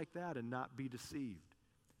just like that and not be deceived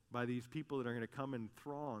by these people that are going to come in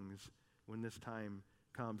throngs when this time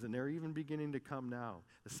comes, and they're even beginning to come now.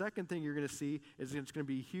 The second thing you're going to see is it's going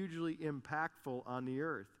to be hugely impactful on the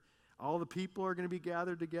earth. All the people are going to be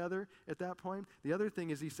gathered together at that point. The other thing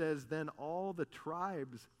is he says, then all the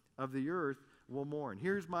tribes of the earth will mourn.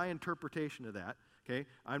 Here's my interpretation of that, okay?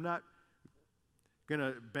 I'm not going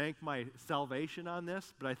to bank my salvation on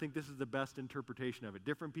this, but I think this is the best interpretation of it.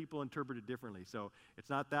 Different people interpret it differently, so it's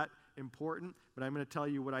not that important, but I'm going to tell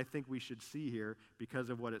you what I think we should see here because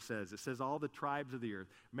of what it says. It says all the tribes of the earth.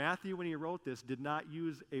 Matthew, when he wrote this, did not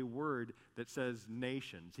use a word that says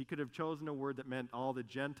nations. He could have chosen a word that meant all the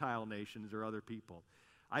Gentile nations or other people.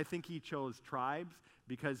 I think he chose tribes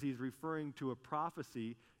because he's referring to a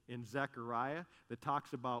prophecy in Zechariah that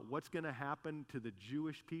talks about what's going to happen to the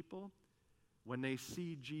Jewish people when they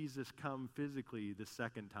see Jesus come physically the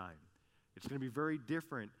second time. It's going to be very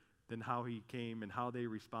different than how he came and how they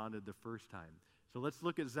responded the first time. So let's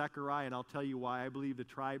look at Zechariah, and I'll tell you why I believe the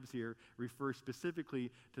tribes here refer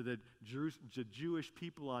specifically to the Jewish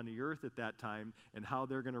people on the earth at that time and how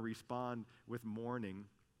they're going to respond with mourning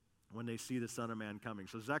when they see the Son of Man coming.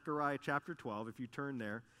 So Zechariah chapter 12, if you turn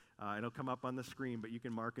there, it'll come up on the screen, but you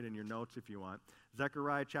can mark it in your notes if you want.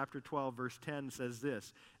 Zechariah chapter 12, verse 10 says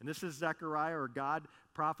this, and this is Zechariah, or God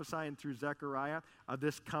prophesying through Zechariah, of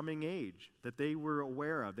this coming age that they were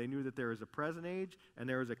aware of. They knew that there was a present age and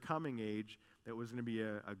there was a coming age that was going to be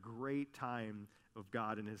a great time of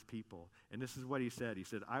God and his people. And this is what he said. He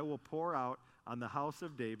said, I will pour out on the house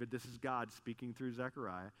of David, this is God speaking through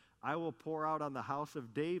Zechariah, I will pour out on the house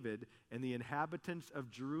of David and the inhabitants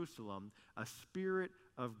of Jerusalem a spirit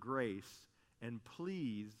of grace and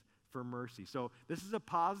pleas for mercy. So this is a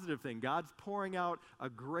positive thing. God's pouring out a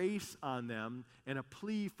grace on them and a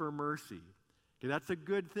plea for mercy. Okay, that's a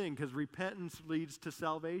good thing because repentance leads to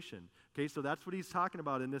salvation. Okay, so that's what he's talking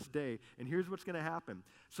about in this day. And here's what's going to happen.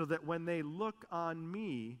 So that when they look on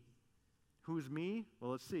me, who's me?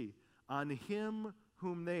 Well, let's see. On him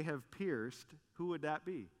whom they have pierced, who would that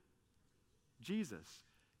be? Jesus.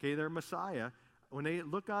 Okay, their Messiah. When they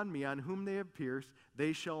look on me, on whom they have pierced,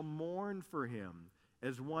 they shall mourn for him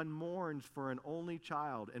as one mourns for an only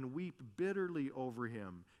child, and weep bitterly over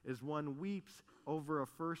him as one weeps over a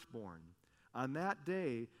firstborn. On that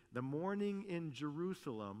day, the mourning in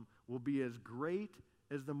Jerusalem will be as great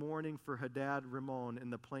as the mourning for Hadad Rimmon in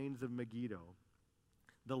the plains of Megiddo.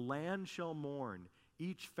 The land shall mourn,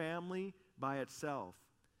 each family by itself.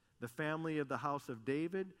 The family of the house of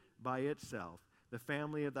David by itself. The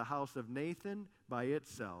family of the house of Nathan by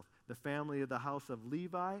itself. The family of the house of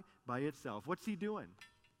Levi by itself. What's he doing?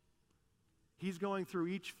 He's going through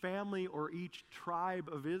each family or each tribe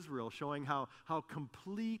of Israel, showing how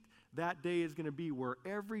complete that day is going to be, where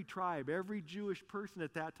every tribe, every Jewish person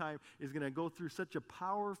at that time is going to go through such a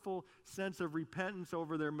powerful sense of repentance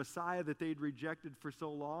over their Messiah that they'd rejected for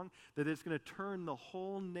so long, that it's going to turn the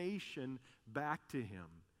whole nation back to him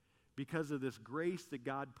because of this grace that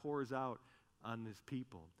God pours out on his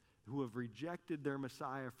people who have rejected their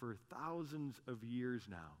Messiah for thousands of years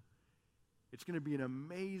now. It's going to be an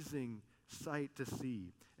amazing sight to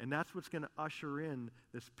see. And that's what's going to usher in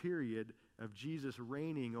this period of Jesus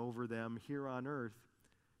reigning over them here on earth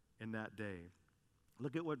in that day.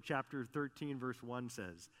 Look at what chapter 13, verse 1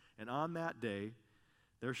 says. And on that day,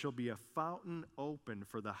 there shall be a fountain open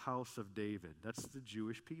for the house of David. That's the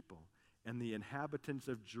Jewish people. And the inhabitants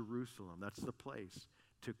of Jerusalem. That's the place.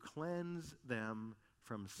 To cleanse them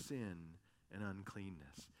from sin and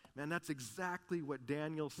uncleanness. Man, that's exactly what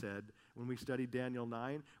Daniel said when we studied Daniel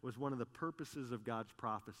 9, was one of the purposes of God's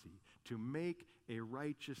prophecy, to make a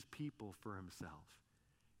righteous people for himself.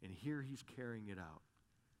 And here he's carrying it out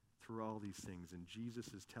through all these things, and Jesus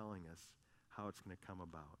is telling us how it's going to come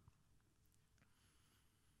about.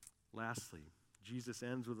 Lastly, Jesus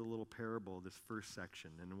ends with a little parable, this first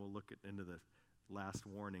section, and we'll look into the last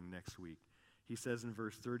warning next week. He says in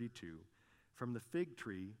verse 32, from the fig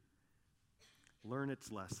tree, learn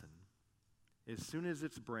its lesson. As soon as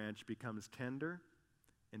its branch becomes tender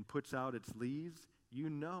and puts out its leaves, you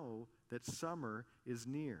know that summer is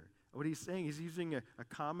near. What he's saying, he's using a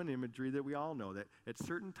common imagery that we all know, that at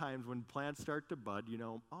certain times when plants start to bud, you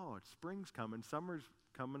know, oh, it's spring's coming, summer's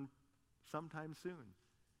coming sometime soon.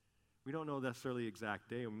 We don't know necessarily the exact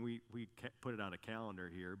day, and we can't put it on a calendar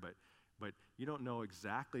here, but you don't know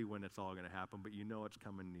exactly when it's all going to happen, but you know it's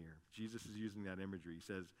coming near. Jesus is using that imagery. He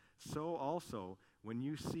says, so also, when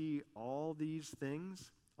you see all these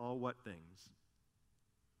things, all what things?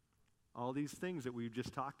 All these things that we've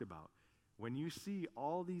just talked about. When you see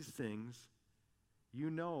all these things,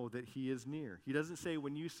 you know that he is near. He doesn't say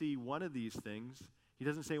when you see one of these things. He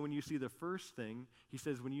doesn't say when you see the first thing. He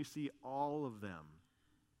says when you see all of them.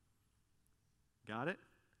 Got it?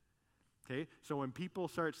 Okay, so when people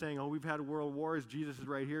start saying, oh, we've had world wars, Jesus is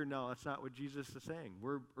right here, no, that's not what Jesus is saying.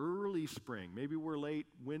 We're early spring. Maybe we're late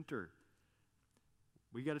winter.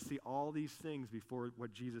 We got to see all these things before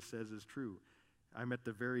what Jesus says is true. I'm at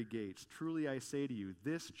the very gates. Truly I say to you,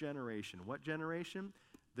 this generation, what generation?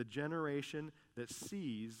 The generation that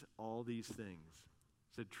sees all these things.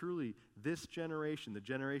 Said, truly, this generation, the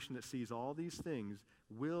generation that sees all these things,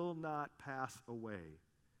 will not pass away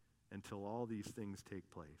until all these things take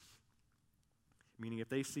place. Meaning if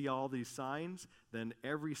they see all these signs, then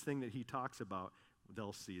everything that he talks about,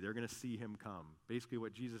 they'll see. They're going to see him come. Basically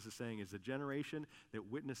what Jesus is saying is the generation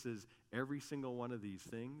that witnesses every single one of these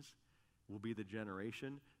things will be the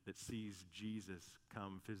generation that sees Jesus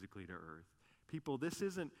come physically to earth. People, this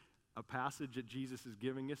isn't a passage that Jesus is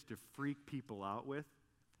giving us to freak people out with.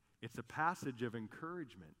 It's a passage of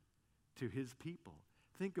encouragement to his people.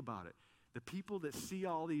 Think about it. The people that see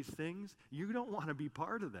all these things, you don't want to be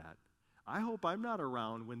part of that. I hope I'm not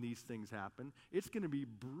around when these things happen. It's going to be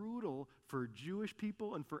brutal for Jewish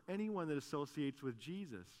people and for anyone that associates with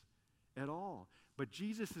Jesus at all. But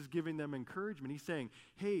Jesus is giving them encouragement. He's saying,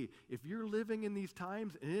 hey, if you're living in these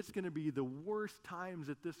times, and it's going to be the worst times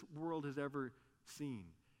that this world has ever seen,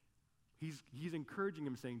 he's encouraging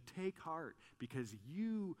them, saying, take heart, because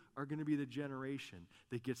you are going to be the generation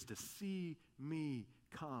that gets to see me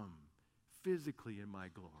come physically in my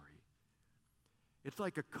glory. It's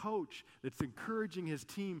like a coach that's encouraging his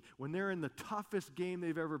team when they're in the toughest game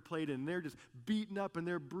they've ever played in. They're just beaten up and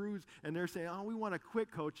they're bruised and they're saying, oh, we want to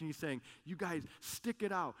quit, coach. And he's saying, you guys, stick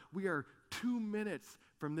it out. We are 2 minutes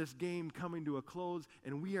from this game coming to a close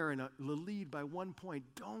and we are in the lead by 1 point.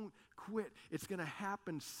 Don't quit. It's going to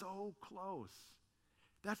happen so close.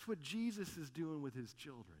 That's what Jesus is doing with his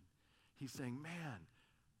children. He's saying, man,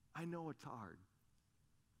 I know it's hard.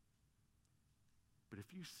 But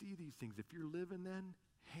if you see these things, if you're living then,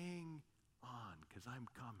 hang on, because I'm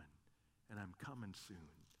coming, and I'm coming soon.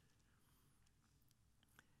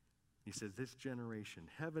 He says, this generation,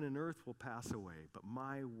 heaven and earth will pass away, but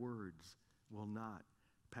my words will not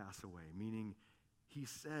pass away, meaning he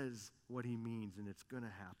says what he means, and it's going to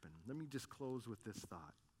happen. Let me just close with this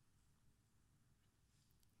thought.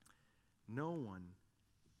 No one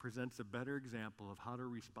presents a better example of how to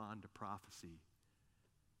respond to prophecy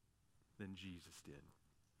than Jesus did.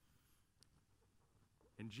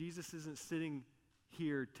 And Jesus isn't sitting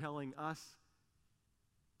here telling us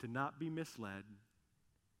to not be misled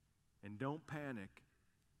and don't panic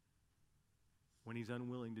when he's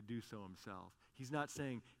unwilling to do so himself. He's not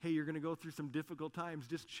saying, hey, you're going to go through some difficult times,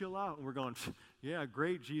 just chill out. And we're going, yeah,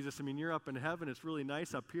 great, Jesus. I mean, you're up in heaven. It's really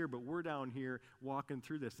nice up here, but we're down here walking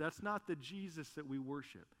through this. That's not the Jesus that we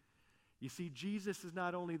worship. You see, Jesus is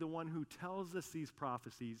not only the one who tells us these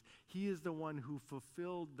prophecies, he is the one who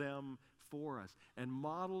fulfilled them for us and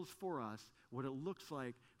models for us what it looks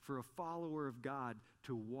like for a follower of God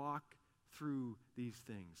to walk through these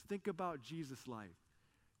things. Think about Jesus' life.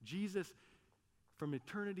 Jesus, from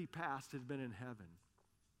eternity past, has been in heaven.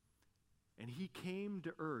 And he came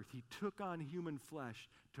to earth. He took on human flesh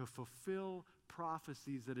to fulfill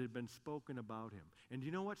prophecies that had been spoken about him. And do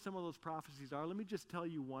you know what some of those prophecies are? Let me just tell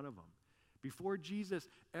you one of them. Before Jesus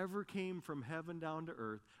ever came from heaven down to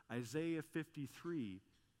earth, Isaiah 53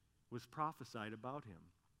 was prophesied about him.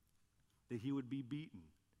 That he would be beaten,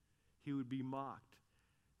 he would be mocked,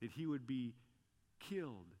 that he would be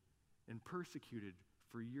killed and persecuted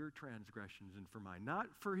for your transgressions and for mine, not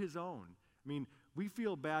for his own. I mean, we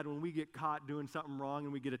feel bad when we get caught doing something wrong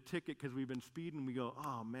and we get a ticket because we've been speeding and we go,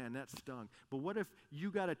 oh man, that stung. But what if you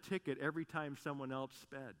got a ticket every time someone else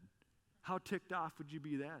sped? How ticked off would you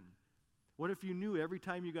be then? What if you knew every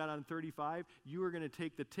time you got on 35, you were going to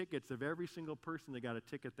take the tickets of every single person that got a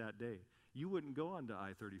ticket that day? You wouldn't go on to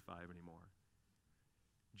I-35 anymore.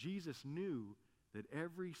 Jesus knew that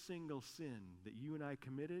every single sin that you and I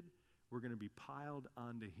committed were going to be piled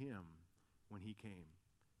onto him when he came.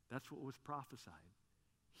 That's what was prophesied.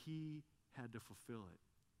 He had to fulfill it.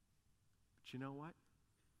 But you know what?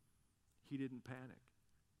 He didn't panic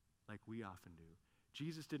like we often do.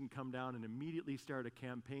 Jesus didn't come down and immediately start a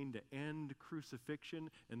campaign to end crucifixion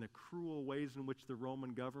and the cruel ways in which the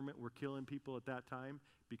Roman government were killing people at that time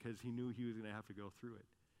because he knew he was going to have to go through it.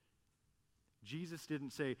 Jesus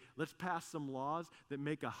didn't say, let's pass some laws that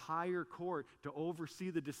make a higher court to oversee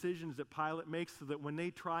the decisions that Pilate makes so that when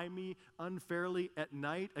they try me unfairly at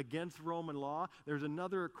night against Roman law, there's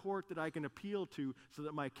another court that I can appeal to so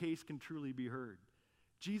that my case can truly be heard.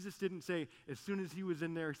 Jesus didn't say, as soon as he was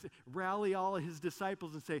in there, rally all of his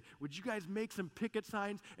disciples and say, would you guys make some picket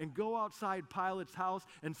signs and go outside Pilate's house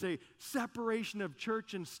and say, separation of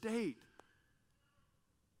church and state?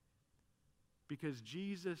 Because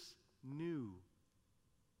Jesus knew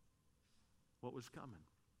what was coming.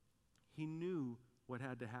 He knew what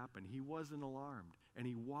had to happen. He wasn't alarmed, and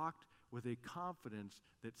he walked with a confidence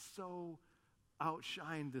that so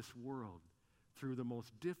outshined this world through the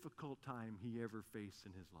most difficult time he ever faced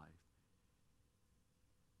in his life.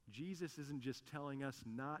 Jesus isn't just telling us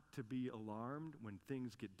not to be alarmed when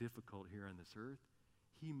things get difficult here on this earth.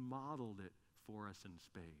 He modeled it for us in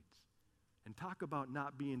spades. And talk about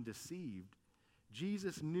not being deceived.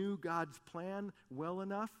 Jesus knew God's plan well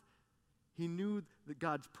enough. He knew that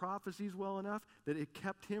God's prophecies well enough that it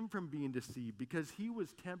kept him from being deceived, because he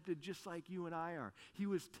was tempted just like you and I are. He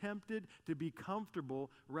was tempted to be comfortable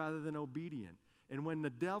rather than obedient. And when the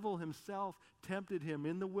devil himself tempted him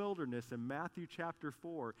in the wilderness in Matthew chapter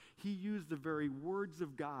 4, he used the very words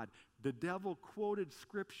of God. The devil quoted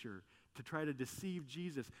Scripture to try to deceive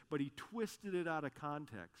Jesus, but he twisted it out of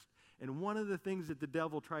context. And one of the things that the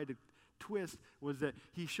devil tried to twist was that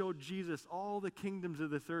he showed Jesus all the kingdoms of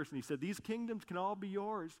this earth, and he said, these kingdoms can all be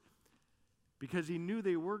yours, because he knew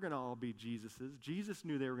they were going to all be Jesus's. Jesus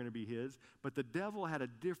knew they were going to be his, but the devil had a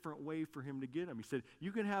different way for him to get them. He said,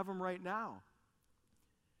 you can have them right now.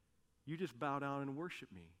 You just bow down and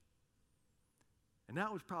worship me. And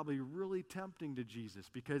that was probably really tempting to Jesus,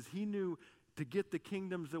 because he knew to get the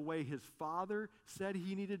kingdoms the way his Father said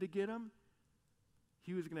he needed to get them,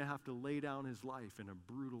 he was going to have to lay down his life in a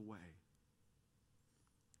brutal way.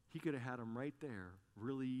 He could have had them right there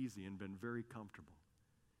really easy and been very comfortable.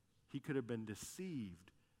 He could have been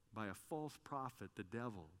deceived by a false prophet, the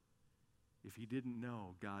devil, if he didn't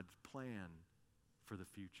know God's plan for the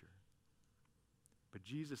future. But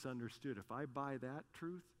Jesus understood, if I buy that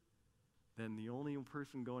truth, then the only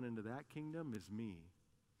person going into that kingdom is me,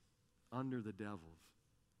 under the devil's.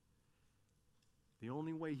 The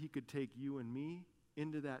only way he could take you and me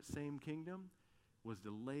into that same kingdom was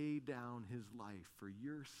to lay down his life for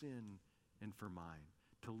your sin and for mine,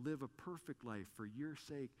 to live a perfect life for your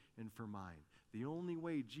sake and for mine. The only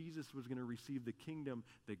way Jesus was going to receive the kingdom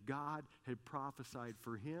that God had prophesied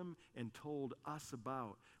for him and told us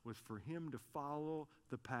about was for him to follow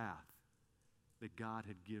the path that God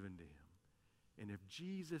had given to him. And if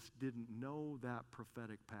Jesus didn't know that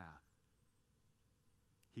prophetic path,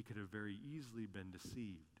 he could have very easily been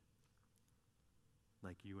deceived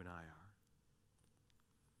like you and I are.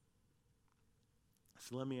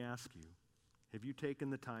 So let me ask you, have you taken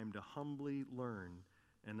the time to humbly learn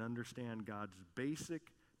and understand God's basic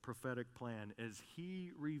prophetic plan as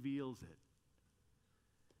he reveals it,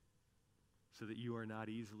 so that you are not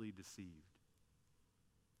easily deceived?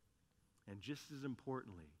 And just as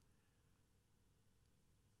importantly,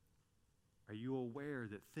 are you aware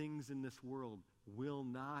that things in this world will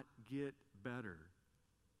not get better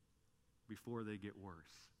before they get worse?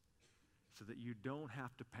 So that you don't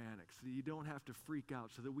have to panic, so that you don't have to freak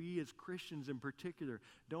out, so that we as Christians in particular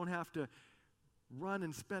don't have to run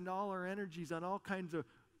and spend all our energies on all kinds of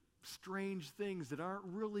strange things that aren't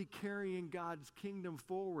really carrying God's kingdom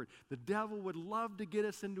forward. The devil would love to get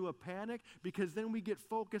us into a panic, because then we get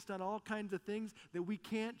focused on all kinds of things that we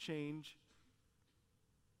can't change,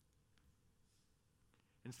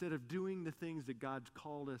 instead of doing the things that God's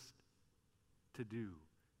called us to do,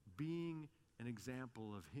 being an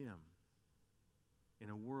example of him in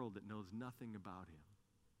a world that knows nothing about him.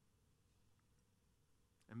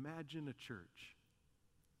 Imagine a church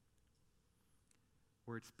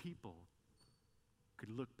where its people could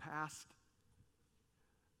look past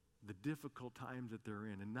the difficult times that they're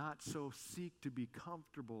in and not so seek to be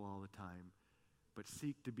comfortable all the time, but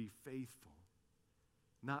seek to be faithful.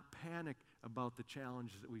 Not panic about the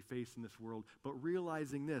challenges that we face in this world, but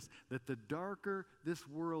realizing this, that the darker this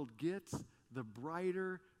world gets, the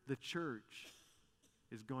brighter the church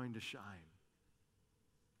is going to shine.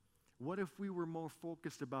 What if we were more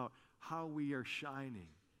focused about how we are shining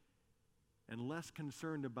and less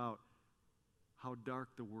concerned about how dark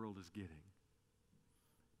the world is getting?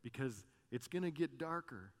 Because it's going to get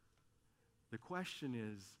darker. The question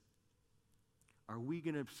is, are we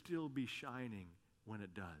going to still be shining when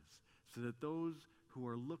it does, so that those who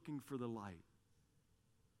are looking for the light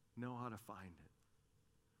know how to find it?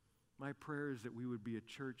 My prayer is that we would be a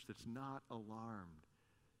church that's not alarmed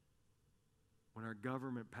when our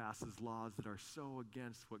government passes laws that are so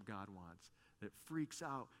against what God wants, that freaks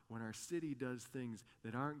out when our city does things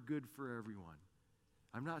that aren't good for everyone.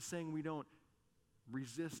 I'm not saying we don't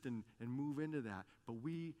resist and move into that, but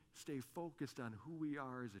we stay focused on who we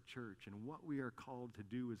are as a church and what we are called to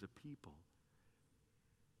do as a people.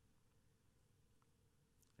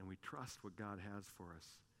 And we trust what God has for us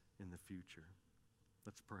in the future.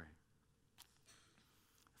 Let's pray.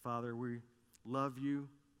 Father, we love you,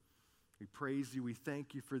 We praise you. We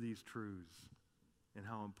thank you for these truths and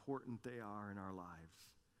how important they are in our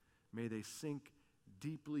lives. May they sink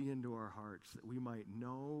deeply into our hearts that we might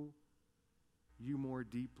know you more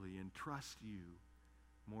deeply and trust you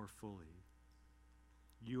more fully.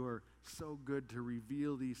 You are so good to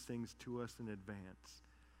reveal these things to us in advance,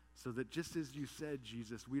 so that just as you said,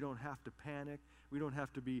 Jesus, we don't have to panic. We don't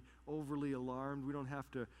have to be overly alarmed. We don't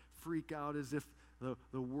have to freak out as if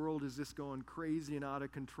the world is just going crazy and out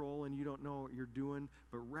of control and you don't know what you're doing.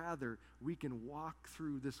 But rather, we can walk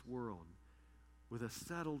through this world with a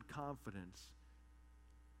settled confidence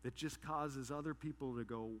that just causes other people to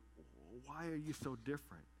go, why are you so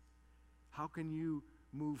different? How can you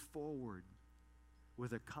move forward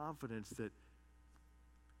with a confidence that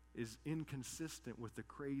is inconsistent with the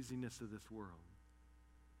craziness of this world?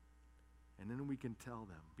 And then we can tell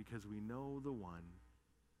them, because we know the one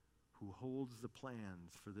who holds the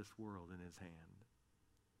plans for this world in his hand.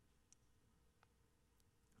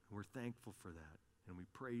 We're thankful for that, and we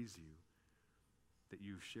praise you that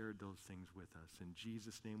you've shared those things with us. In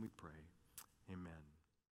Jesus' name we pray. Amen.